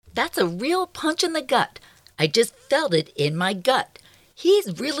That's a real punch in the gut. I just felt it in my gut.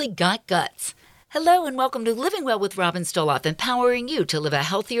 He's really got guts. Hello and welcome to Living Well with Robin Stoloff, empowering you to live a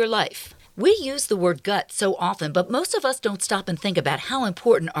healthier life. We use the word gut so often, but most of us don't stop and think about how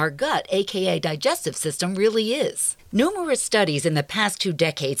important our gut, aka digestive system, really is. Numerous studies in the past 2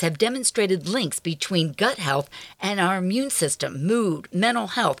 decades have demonstrated links between gut health and our immune system, mood, mental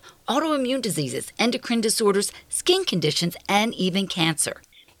health, autoimmune diseases, endocrine disorders, skin conditions, and even cancer.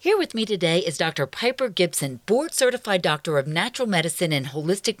 Here with me today is Dr. Piper Gibson, board-certified doctor of natural medicine and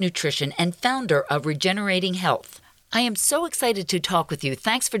holistic nutrition and founder of Regenerating Health. I am so excited to talk with you.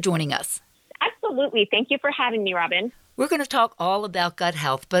 Thanks for joining us. Absolutely. Thank you for having me, Robin. We're going to talk all about gut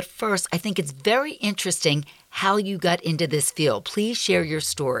health, but first, I think it's very interesting how you got into this field. Please share your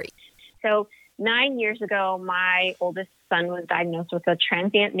story. So 9 years ago, my oldest son was diagnosed with a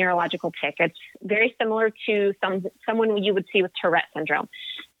transient neurological tic. It's very similar to someone you would see with Tourette syndrome.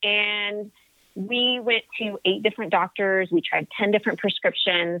 And we went to 8 different doctors. We tried 10 different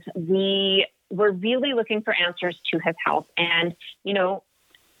prescriptions. We were really looking for answers to his health. And,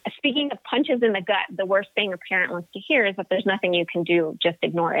 speaking of punches in the gut, the worst thing a parent wants to hear is that there's nothing you can do, just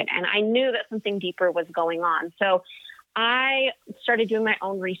ignore it. And I knew that something deeper was going on. So I started doing my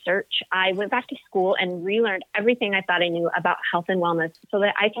own research. I went back to school and relearned everything I thought I knew about health and wellness so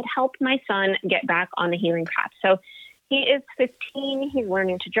that I could help my son get back on the healing path. So he is 15. He's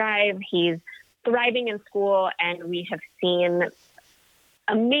learning to drive. He's thriving in school, and we have seen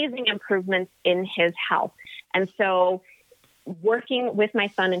amazing improvements in his health. And so working with my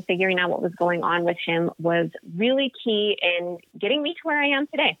son and figuring out what was going on with him was really key in getting me to where I am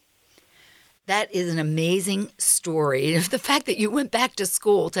today. That is an amazing story. The fact that you went back to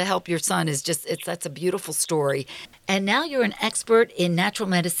school to help your son is that's a beautiful story. And now you're an expert in natural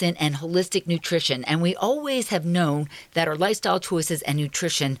medicine and holistic nutrition. And we always have known that our lifestyle choices and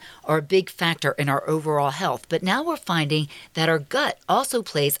nutrition are a big factor in our overall health. But now we're finding that our gut also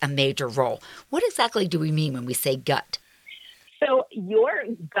plays a major role. What exactly do we mean when we say gut? So your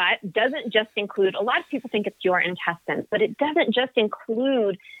gut doesn't just include, a lot of people think it's your intestines, but it doesn't just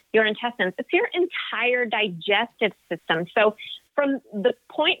include your intestines. It's your entire digestive system. So from the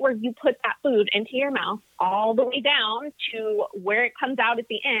point where you put that food into your mouth all the way down to where it comes out at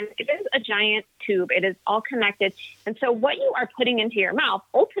the end, it is a giant tube. It is all connected. And so what you are putting into your mouth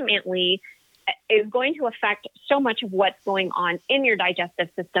ultimately is going to affect so much of what's going on in your digestive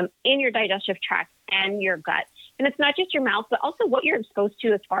system, in your digestive tract, and your gut. And it's not just your mouth, but also what you're exposed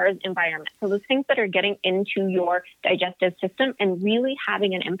to as far as environment. So those things that are getting into your digestive system and really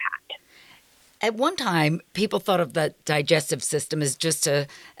having an impact. At one time, people thought of the digestive system as just a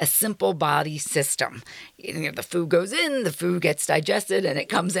simple body system. The food goes in, the food gets digested, and it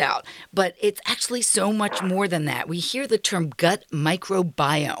comes out. But it's actually so much more than that. We hear the term gut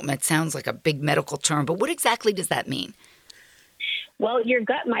microbiome. It sounds like a big medical term, but what exactly does that mean? Well, your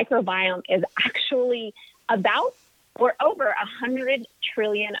gut microbiome is actually about or over 100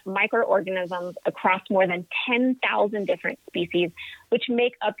 trillion microorganisms across more than 10,000 different species, which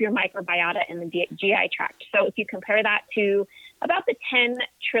make up your microbiota in the GI tract. So if you compare that to about the 10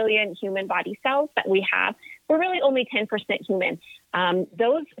 trillion human body cells that we have, we're really only 10% human.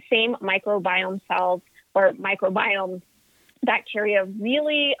 Those same microbiome cells or microbiome bacteria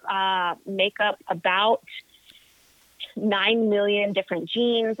really make up about 9 million different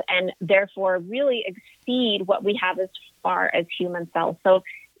genes and therefore really exceed what we have as far as human cells. So,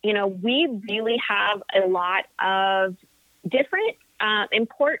 we really have a lot of different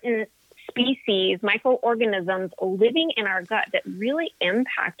important species, microorganisms living in our gut that really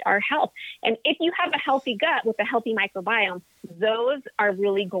impact our health. And if you have a healthy gut with a healthy microbiome, those are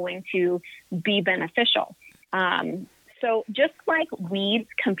really going to be beneficial. So just like weeds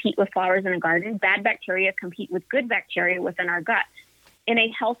compete with flowers in a garden, bad bacteria compete with good bacteria within our gut. In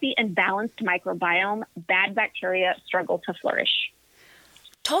a healthy and balanced microbiome, bad bacteria struggle to flourish.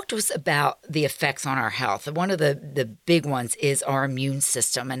 Talk to us about the effects on our health. One of the big ones is our immune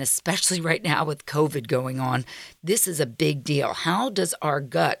system, and especially right now with COVID going on, this is a big deal. How does our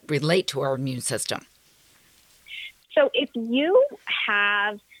gut relate to our immune system? So if you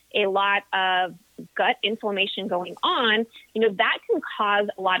have a lot of gut inflammation going on, that can cause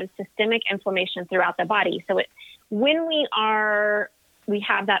a lot of systemic inflammation throughout the body. So when we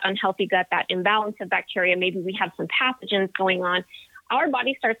have that unhealthy gut, that imbalance of bacteria, maybe we have some pathogens going on, our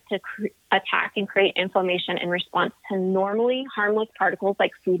body starts to attack and create inflammation in response to normally harmless particles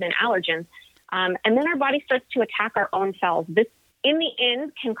like food and allergens. And then our body starts to attack our own cells. This, in the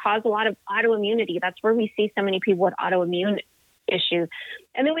end, can cause a lot of autoimmunity. That's where we see so many people with autoimmune issues.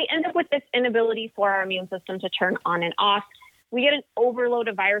 And then we end up with this inability for our immune system to turn on and off. we get an overload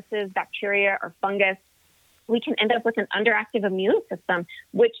of viruses, bacteria, or fungus, we can end up with an underactive immune system,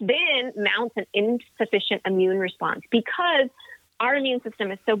 which then mounts an insufficient immune response because our immune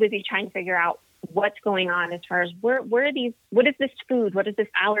system is so busy trying to figure out what's going on as far as what is this food, what is this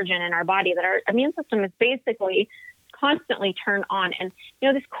allergen in our body, that our immune system is basically constantly turned on. And,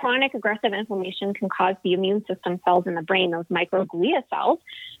 this chronic aggressive inflammation can cause the immune system cells in the brain, those microglia cells,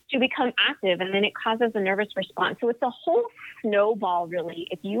 to become active, and then it causes a nervous response. So it's a whole snowball, really,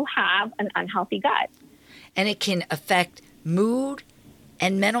 if you have an unhealthy gut. And it can affect mood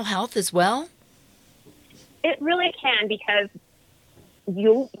and mental health as well? It really can, because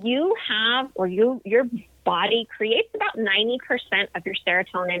your body creates about 90% of your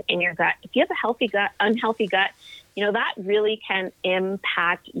serotonin in your gut. If you have a healthy gut, unhealthy gut, that really can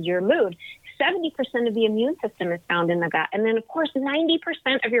impact your mood. 70% of the immune system is found in the gut. And then, of course,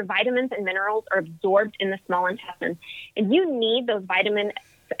 90% of your vitamins and minerals are absorbed in the small intestine. And you need those vitamins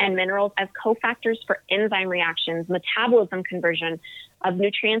and minerals as cofactors for enzyme reactions, metabolism conversion of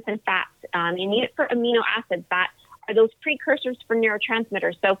nutrients and fats. You need it for amino acids that are those precursors for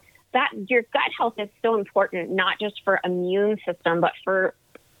neurotransmitters. So that your gut health is so important, not just for immune system, but for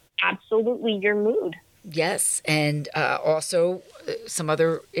absolutely your mood. Yes, and also some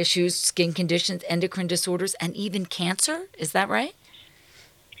other issues, skin conditions, endocrine disorders, and even cancer. Is that right?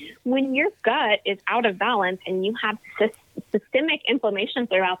 When your gut is out of balance and you have systemic inflammation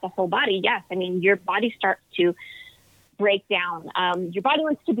throughout the whole body, yes, your body starts to break down. Your body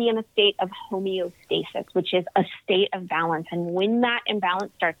wants to be in a state of homeostasis, which is a state of balance. And when that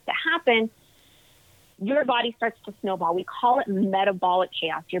imbalance starts to happen, your body starts to snowball. We call it metabolic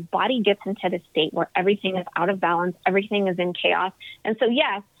chaos. Your body gets into this state where everything is out of balance, everything is in chaos. And so,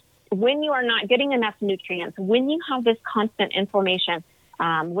 yes, when you are not getting enough nutrients, when you have this constant inflammation,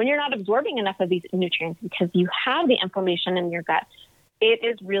 when you're not absorbing enough of these nutrients because you have the inflammation in your gut, it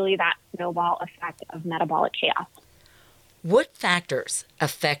is really that snowball effect of metabolic chaos. What factors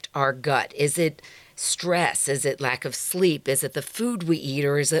affect our gut? Is it stress? Is it lack of sleep? Is it the food we eat,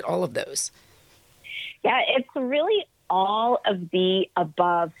 or is it all of those? Yeah, it's really all of the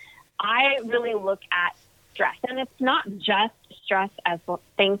above. I really look at stress, and it's not just stress as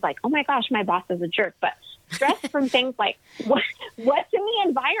things like, oh my gosh, my boss is a jerk, but stress from things like what's in the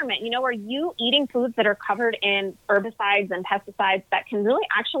environment. Are you eating foods that are covered in herbicides and pesticides that can really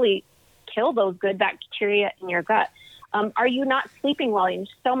actually kill those good bacteria in your gut? Are you not sleeping well? And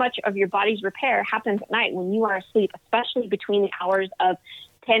so much of your body's repair happens at night when you are asleep, especially between the hours of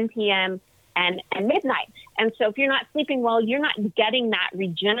 10 p.m. and midnight. And so if you're not sleeping well, you're not getting that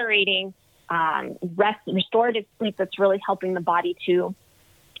regenerating, restorative sleep that's really helping the body to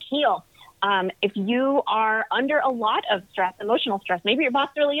heal. If you are under a lot of stress, emotional stress, maybe your boss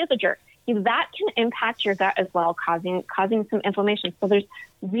really is a jerk, that can impact your gut as well, causing some inflammation. So there's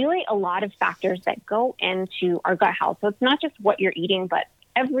really a lot of factors that go into our gut health. So it's not just what you're eating, but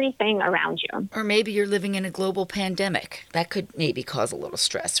everything around you. Or maybe you're living in a global pandemic. That could maybe cause a little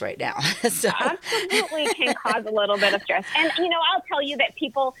stress right now. Absolutely can cause a little bit of stress. And, I'll tell you that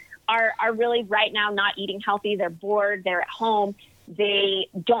people are really right now not eating healthy. They're bored. They're at home. They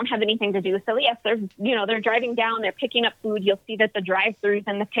don't have anything to do. So yes, they're driving down, they're picking up food. You'll see that the drive-throughs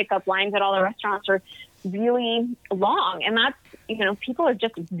and the pickup lines at all the restaurants are really long. And that's, people are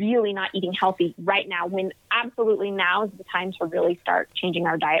just really not eating healthy right now, when absolutely now is the time to really start changing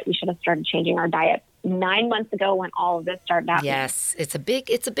our diet. We should have started changing our diet 9 months ago when all of this started happening. Yes, it's a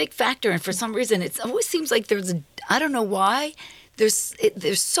big factor. And for some reason, it always seems like I don't know why,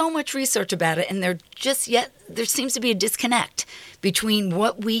 there's so much research about it, and there seems to be a disconnect between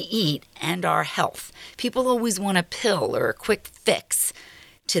what we eat and our health. People always want a pill or a quick fix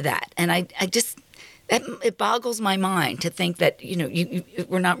to that. And it boggles my mind to think that,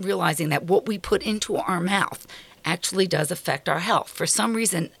 we're not realizing that what we put into our mouth actually does affect our health. For some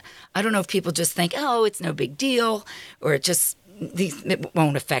reason, I don't know if people just think, oh, it's no big deal, or it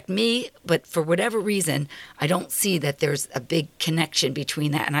won't affect me, but for whatever reason, I don't see that there's a big connection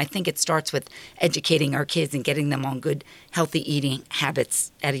between that. And I think it starts with educating our kids and getting them on good, healthy eating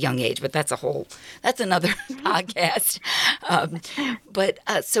habits at a young age. But that's another podcast.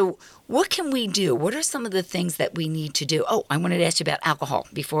 So what can we do? What are some of the things that we need to do? Oh, I wanted to ask you about alcohol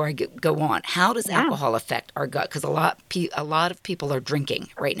before I go on. How does alcohol affect our gut? Because a lot of people are drinking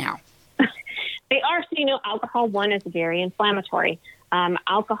right now. They are. So, alcohol, one, is very inflammatory.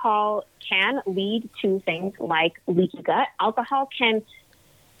 Alcohol can lead to things like leaky gut. Alcohol can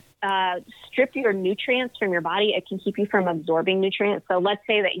strip your nutrients from your body. It can keep you from absorbing nutrients. So let's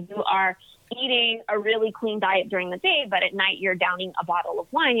say that you are eating a really clean diet during the day, but at night you're downing a bottle of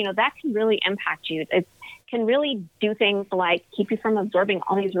wine. That can really impact you. can really do things like keep you from absorbing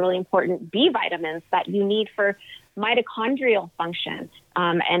all these really important B vitamins that you need for mitochondrial function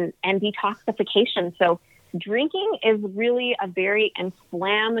and detoxification. So drinking is really a very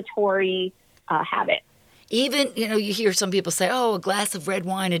inflammatory habit. Even, you hear some people say, oh, a glass of red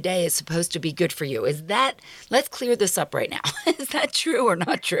wine a day is supposed to be good for you. Let's clear this up right now. Is that true or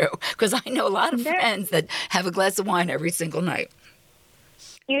not true? Because I know a lot of friends that have a glass of wine every single night.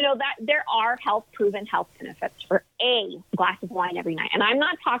 That there are proven health benefits for a glass of wine every night. And I'm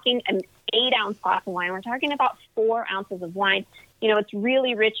not talking an 8-ounce glass of wine. We're talking about 4 ounces of wine. It's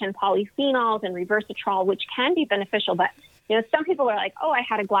really rich in polyphenols and resveratrol, which can be beneficial. But, some people are like, oh, I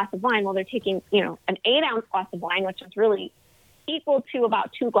had a glass of wine. Well, they're taking, an 8-ounce glass of wine, which is really equal to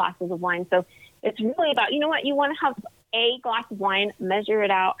about 2 glasses of wine. So it's really about, you want to have a glass of wine, measure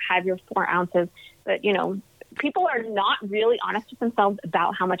it out, have your 4 ounces. But, people are not really honest with themselves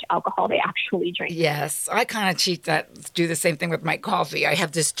about how much alcohol they actually drink. Yes, I kind of cheat that, do the same thing with my coffee. I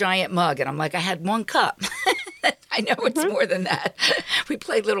have this giant mug, and I'm like, I had 1 cup. I know it's more than that. We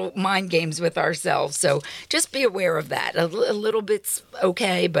play little mind games with ourselves, so just be aware of that. A little bit's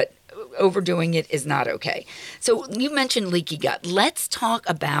okay, but overdoing it is not okay. So you mentioned leaky gut. Let's talk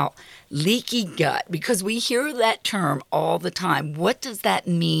about leaky gut, because we hear that term all the time. What does that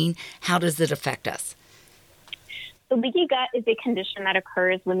mean? How does it affect us? So leaky gut is a condition that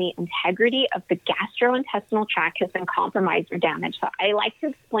occurs when the integrity of the gastrointestinal tract has been compromised or damaged. So I like to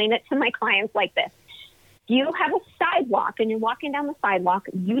explain it to my clients like this. You have a sidewalk and you're walking down the sidewalk.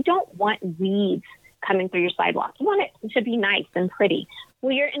 You don't want weeds coming through your sidewalk. You want it to be nice and pretty.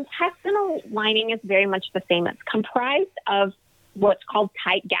 Well, your intestinal lining is very much the same. It's comprised of what's called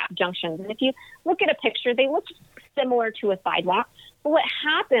tight gap junctions. And if you look at a picture, they look similar to a sidewalk. But what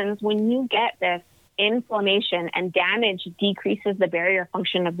happens when you get this inflammation and damage decreases the barrier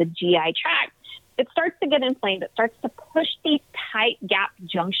function of the GI tract, it starts to get inflamed. It starts to push these tight gap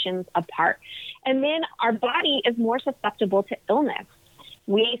junctions apart. And then our body is more susceptible to illness.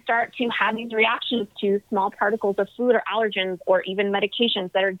 We start to have these reactions to small particles of food or allergens or even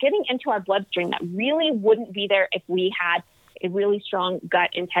medications that are getting into our bloodstream that really wouldn't be there if we had a really strong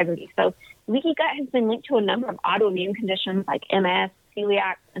gut integrity. So leaky gut has been linked to a number of autoimmune conditions like MS,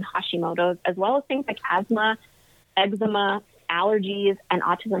 celiac, and Hashimoto's, as well as things like asthma, eczema, allergies, and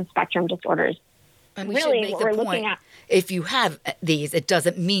autism spectrum disorders. And we should make the point, if you have these, it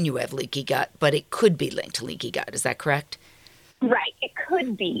doesn't mean you have leaky gut, but it could be linked to leaky gut. Is that correct? Right. It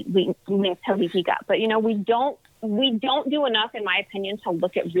could be linked to leaky gut. But, we don't do enough, in my opinion, to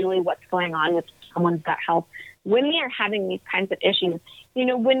look at really what's going on with someone's gut health when they are having these kinds of issues.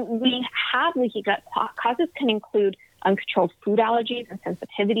 When we have leaky gut, causes can include uncontrolled food allergies and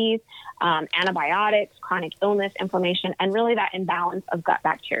sensitivities, antibiotics, chronic illness, inflammation, and really that imbalance of gut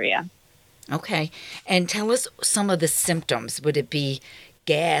bacteria. Okay. And tell us some of the symptoms. Would it be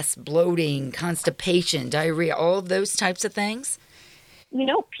gas, bloating, constipation, diarrhea, all of those types of things?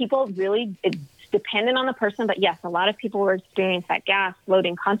 People really, it's dependent on the person, but yes, a lot of people will experience that gas,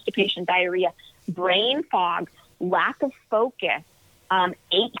 bloating, constipation, diarrhea, brain fog, lack of focus,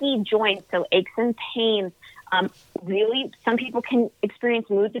 achy joints, so aches and pains. Really, some people can experience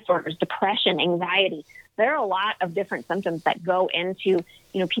mood disorders, depression, anxiety. There are a lot of different symptoms that go into,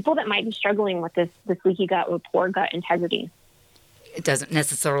 people that might be struggling with this leaky gut or poor gut integrity. It doesn't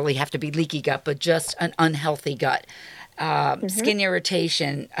necessarily have to be leaky gut, but just an unhealthy gut. Skin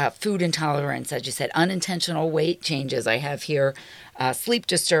irritation, food intolerance, as you said, unintentional weight changes I have here, sleep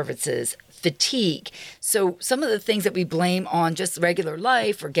disturbances, fatigue. So some of the things that we blame on just regular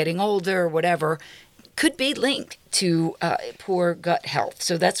life or getting older or whatever could be linked to poor gut health.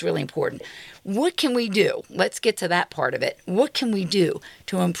 So that's really important. What can we do? Let's get to that part of it. What can we do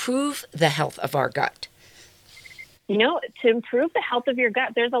to improve the health of our gut? To improve the health of your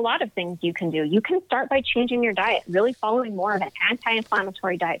gut, there's a lot of things you can do. You can start by changing your diet, really following more of an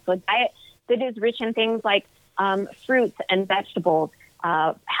anti-inflammatory diet. So a diet that is rich in things like fruits and vegetables,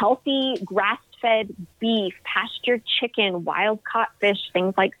 healthy grass-fed beef, pastured chicken, wild-caught fish,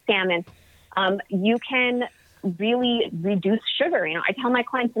 things like salmon. You can really reduce sugar. I tell my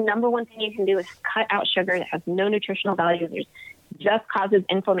clients the number one thing you can do is cut out sugar that has no nutritional value. It just causes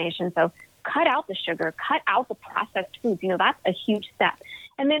inflammation. So cut out the sugar, cut out the processed foods. That's a huge step.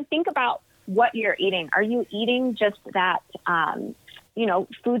 And then think about what you're eating. Are you eating just that,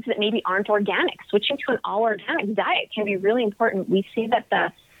 foods that maybe aren't organic? Switching to an all-organic diet can be really important. We see that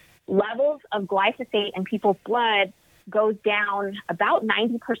the levels of glyphosate in people's blood goes down about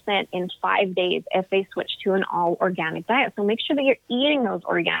 90% in 5 days if they switch to an all-organic diet. So make sure that you're eating those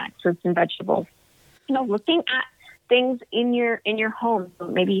organic fruits and vegetables. Looking at things in your home,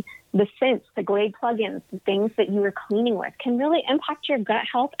 maybe the scents, the Glade plugins, the things that you are cleaning with can really impact your gut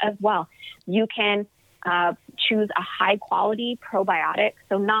health as well. You can choose a high quality probiotic.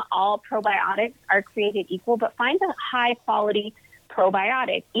 So not all probiotics are created equal, but find a high quality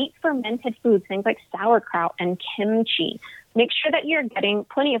probiotic. Eat fermented foods, things like sauerkraut and kimchi. Make sure that you're getting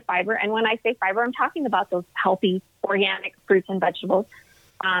plenty of fiber. And when I say fiber, I'm talking about those healthy organic fruits and vegetables.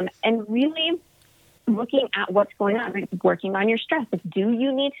 And really looking at what's going on, working on your stress. Do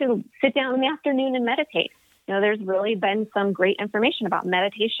you need to sit down in the afternoon and meditate? There's really been some great information about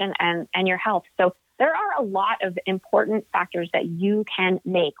meditation and your health. So there are a lot of important factors that you can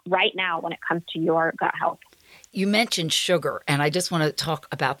make right now when it comes to your gut health. You mentioned sugar, and I just want to talk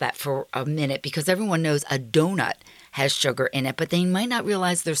about that for a minute because everyone knows a donut has sugar in it, but they might not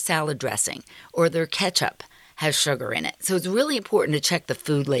realize their salad dressing or their ketchup has sugar in it. So it's really important to check the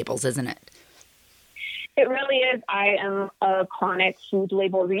food labels, isn't it? It really is. I am a chronic food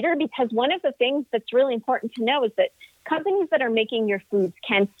label reader because one of the things that's really important to know is that companies that are making your foods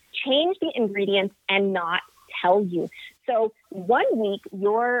can change the ingredients and not tell you. So one week,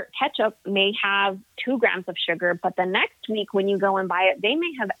 your ketchup may have 2 grams of sugar, but the next week when you go and buy it, they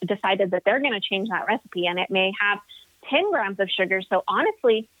may have decided that they're going to change that recipe and it may have 10 grams of sugar. So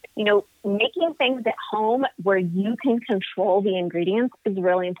honestly, making things at home where you can control the ingredients is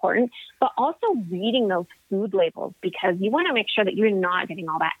really important, but also reading those food labels because you want to make sure that you're not getting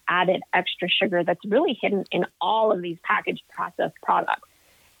all that added extra sugar that's really hidden in all of these packaged processed products.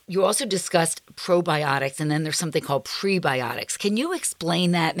 You also discussed probiotics, and then there's something called prebiotics. Can you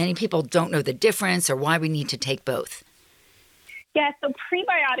explain that? Many people don't know the difference or why we need to take both. Yeah, so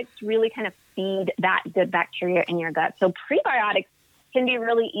prebiotics really kind of feed that good bacteria in your gut. So prebiotics can be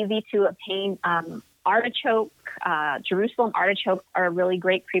really easy to obtain. Artichoke, Jerusalem artichokes are a really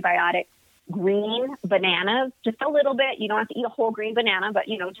great prebiotic. Green bananas, just a little bit. You don't have to eat a whole green banana, but,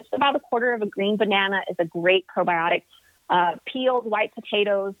 just about a quarter of a green banana is a great probiotic. Peeled white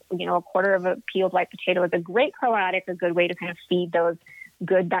potatoes, a quarter of a peeled white potato is a great probiotic, a good way to kind of feed those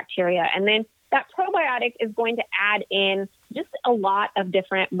good bacteria. And then that probiotic is going to add in just a lot of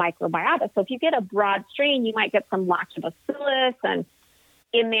different microbiota. So if you get a broad strain, you might get some lactobacillus, and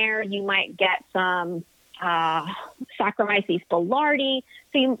in there you might get some Saccharomyces boulardii.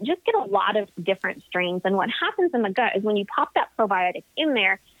 So you just get a lot of different strains. And what happens in the gut is when you pop that probiotic in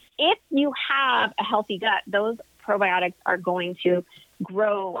there, if you have a healthy gut, those probiotics are going to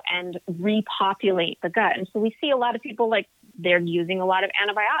grow and repopulate the gut. And so we see a lot of people they're using a lot of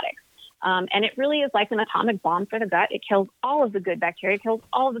antibiotics. And it really is like an atomic bomb for the gut. It kills all of the good bacteria, kills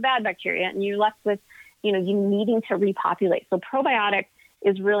all of the bad bacteria, and you're left with, you needing to repopulate. So probiotics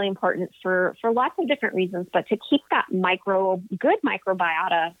is really important for lots of different reasons, but to keep that good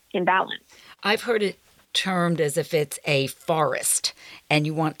microbiota in balance. I've heard it termed as if it's a forest, and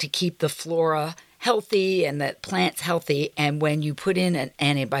you want to keep the flora healthy and the plants healthy. And when you put in an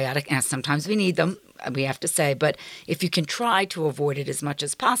antibiotic, and sometimes we need them, we have to say, but if you can try to avoid it as much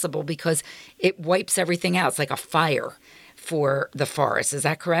as possible because it wipes everything out. It's like a fire for the forest. Is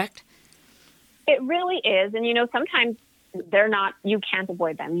that correct? It really is. And, sometimes you can't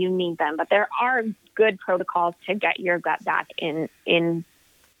avoid them. You need them. But there are good protocols to get your gut back in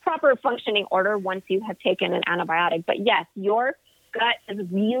proper functioning order once you have taken an antibiotic. But yes, your gut is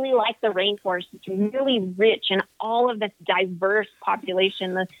really like the rainforest. It's really rich in all of this diverse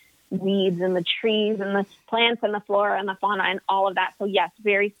population, the weeds and the trees and the plants and the flora and the fauna and all of that. So yes,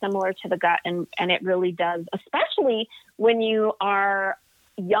 very similar to the gut. And it really does, especially when you are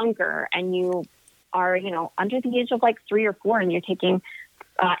younger and you are, under the age of 3 or 4 and you're taking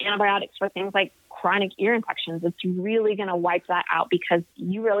antibiotics for things like chronic ear infections. It's really going to wipe that out because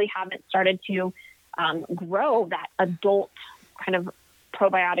you really haven't started to grow that adult kind of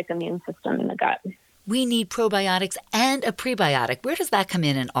probiotic immune system in the gut. We need probiotics and a prebiotic. Where does that come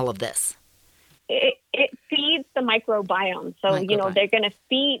in all of this? It feeds the microbiome. So, they're going to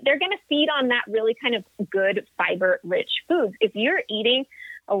feed on that really kind of good fiber-rich foods. If you're eating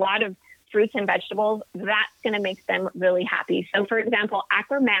a lot of fruits and vegetables, that's going to make them really happy. So, for example,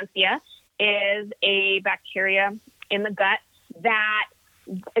 Akkermansia is a bacteria in the gut that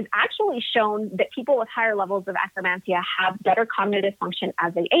is actually shown that people with higher levels of Akkermansia have better cognitive function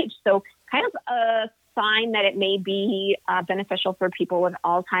as they age. So kind of a sign that it may be beneficial for people with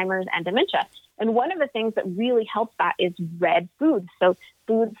Alzheimer's and dementia. And one of the things that really helps that is red foods. So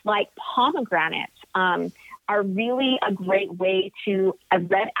foods like pomegranates are really a great way to,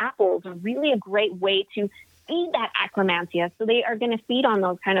 red apples are really a great way to feed that Akkermansia. So they are going to feed on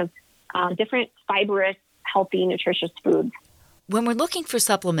those kind of different fibrous, healthy, nutritious foods. When we're looking for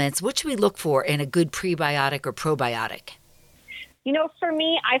supplements, what should we look for in a good prebiotic or probiotic? For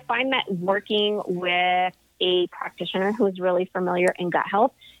me, I find that working with a practitioner who is really familiar in gut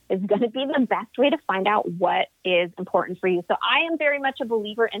health is going to be the best way to find out what is important for you. So I am very much a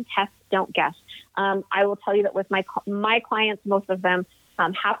believer in test, don't guess. I will tell you that with my clients, most of them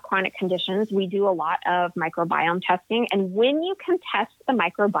have chronic conditions. We do a lot of microbiome testing. And when you can test the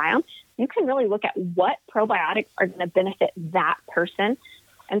microbiome, you can really look at what probiotics are going to benefit that person.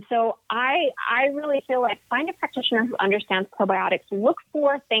 And so I really feel like find a practitioner who understands probiotics. Look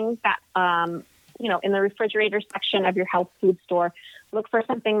for things that, in the refrigerator section of your health food store, look for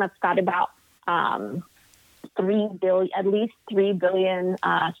something that's got about at least 3 billion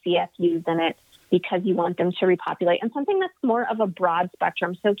CFUs in it, because you want them to repopulate, and something that's more of a broad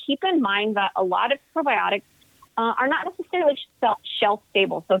spectrum. So keep in mind that a lot of probiotics are not necessarily shelf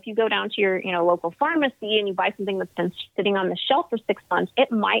stable. So if you go down to your local pharmacy and you buy something that's been sitting on the shelf for 6 months,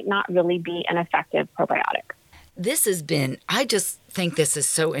 it might not really be an effective probiotic. I just think this is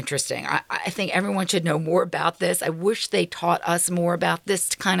so interesting. I think everyone should know more about this. I wish they taught us more about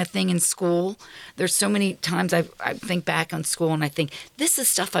this kind of thing in school. There's so many times I think back on school and I think this is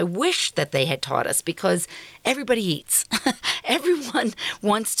stuff I wish that they had taught us, because everybody eats. Everyone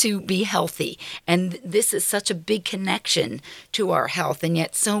wants to be healthy. And this is such a big connection to our health. And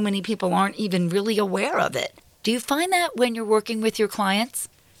yet so many people aren't even really aware of it. Do you find that when you're working with your clients?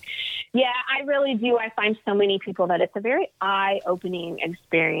 Yeah, I really do. I find so many people that it's a very eye-opening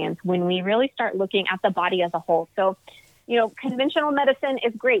experience when we really start looking at the body as a whole. So, conventional medicine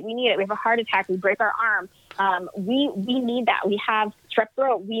is great. We need it. We have a heart attack. We break our arm. We need that. We have strep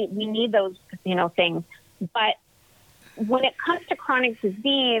throat. We need those, things. But when it comes to chronic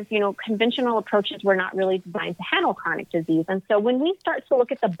disease, conventional approaches were not really designed to handle chronic disease. And so when we start to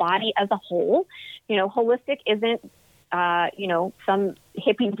look at the body as a whole, holistic isn't some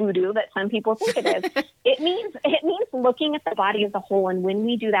hippie voodoo that some people think it is. It means looking at the body as a whole. And when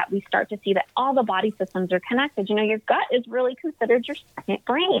we do that, we start to see that all the body systems are connected. Your gut is really considered your second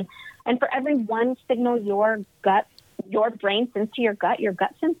brain. And for every one signal your brain sends to your gut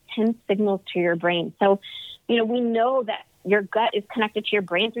sends 10 signals to your brain. So, we know that your gut is connected to your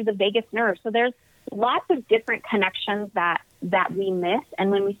brain through the vagus nerve. So there's lots of different connections that we miss. And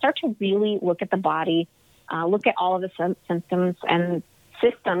when we start to really look at the body, look at all of the symptoms and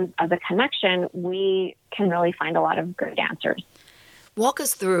systems of the connection, we can really find a lot of good answers. Walk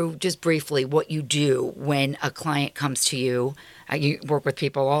us through just briefly what you do when a client comes to you. You work with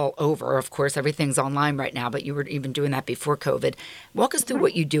people all over. Of course, everything's online right now, but you were even doing that before COVID. Walk us through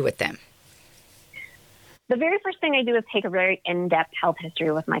what you do with them. The very first thing I do is take a very in-depth health history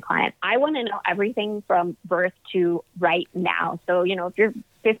with my client. I want to know everything from birth to right now. So, if you're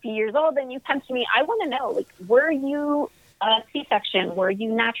 50 years old and you come to me, I want to know, were you a C-section? Were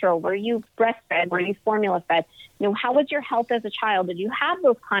you natural? Were you breastfed? Were you formula fed? How was your health as a child? Did you have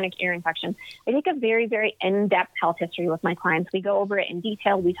those chronic ear infections? I take a very, very in-depth health history with my clients. We go over it in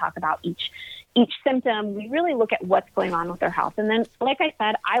detail. We talk about each symptom. We really look at what's going on with their health. And then, like I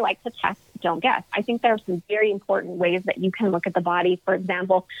said, I like to test, don't guess. I think there are some very important ways that you can look at the body. For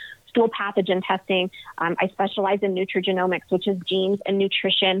example, stool pathogen testing. I specialize in nutrigenomics, which is genes and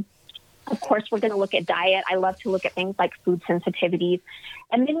nutrition. Of course, we're going to look at diet. I love to look at things like food sensitivities.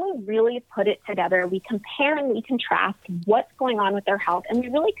 And then we really put it together. We compare and we contrast what's going on with their health, and we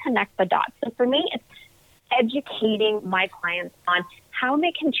really connect the dots. So for me, it's educating my clients on how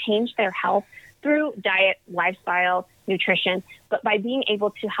they can change their health through diet, lifestyle, nutrition, but by being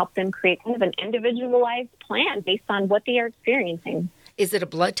able to help them create kind of an individualized plan based on what they are experiencing. Is it a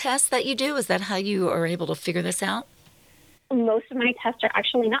blood test that you do? Is that how you are able to figure this out? Most of my tests are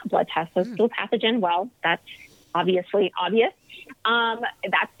actually not blood tests. So stool pathogen, well, that's obviously obvious.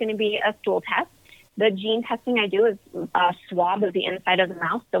 That's going to be a stool test. The gene testing I do is a swab of the inside of the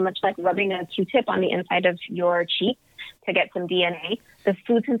mouth, so much like rubbing a Q-tip on the inside of your cheek to get some DNA. The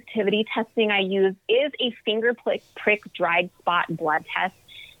food sensitivity testing I use is a finger prick dried spot blood test.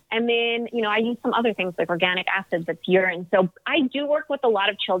 And then, I use some other things like organic acids, that's urine. So I do work with a lot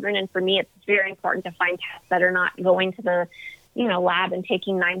of children. And for me, it's very important to find tests that are not going to the, lab and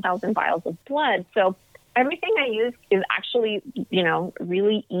taking 9,000 vials of blood. So everything I use is actually,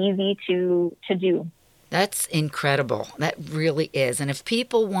 really easy to do. That's incredible. That really is. And if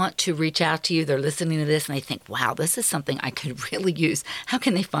people want to reach out to you, they're listening to this and they think, wow, this is something I could really use. How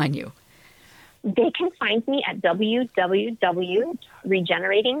can they find you? They can find me at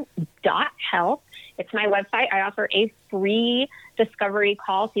www.regenerating.health. It's my website. I offer a free discovery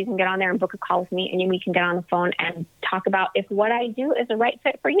call, so you can get on there and book a call with me, and we can get on the phone and talk about if what I do is the right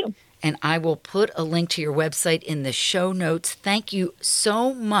fit for you. And I will put a link to your website in the show notes. Thank you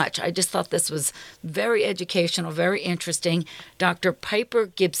so much. I just thought this was very educational, very interesting. Dr. Piper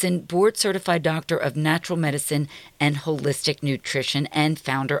Gibson, board-certified doctor of natural medicine and holistic nutrition and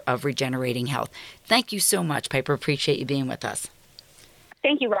founder of Regenerating Health. Thank you so much, Piper. Appreciate you being with us.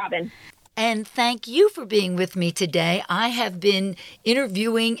 Thank you, Robin. And thank you for being with me today. I have been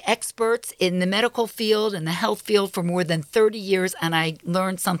interviewing experts in the medical field and the health field for more than 30 years, and I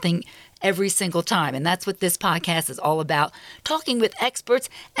learned something every single time. And that's what this podcast is all about, talking with experts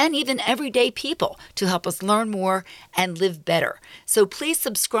and even everyday people to help us learn more and live better. So please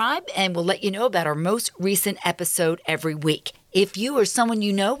subscribe, and we'll let you know about our most recent episode every week. If you or someone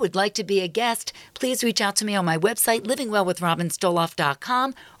you know would like to be a guest, please reach out to me on my website,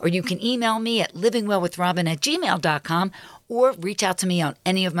 livingwellwithrobinstoloff.com, or you can email me at livingwellwithrobin@gmail.com, or reach out to me on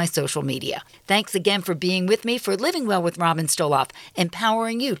any of my social media. Thanks again for being with me for Living Well with Robin Stoloff,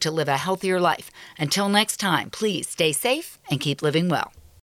 empowering you to live a healthier life. Until next time, please stay safe and keep living well.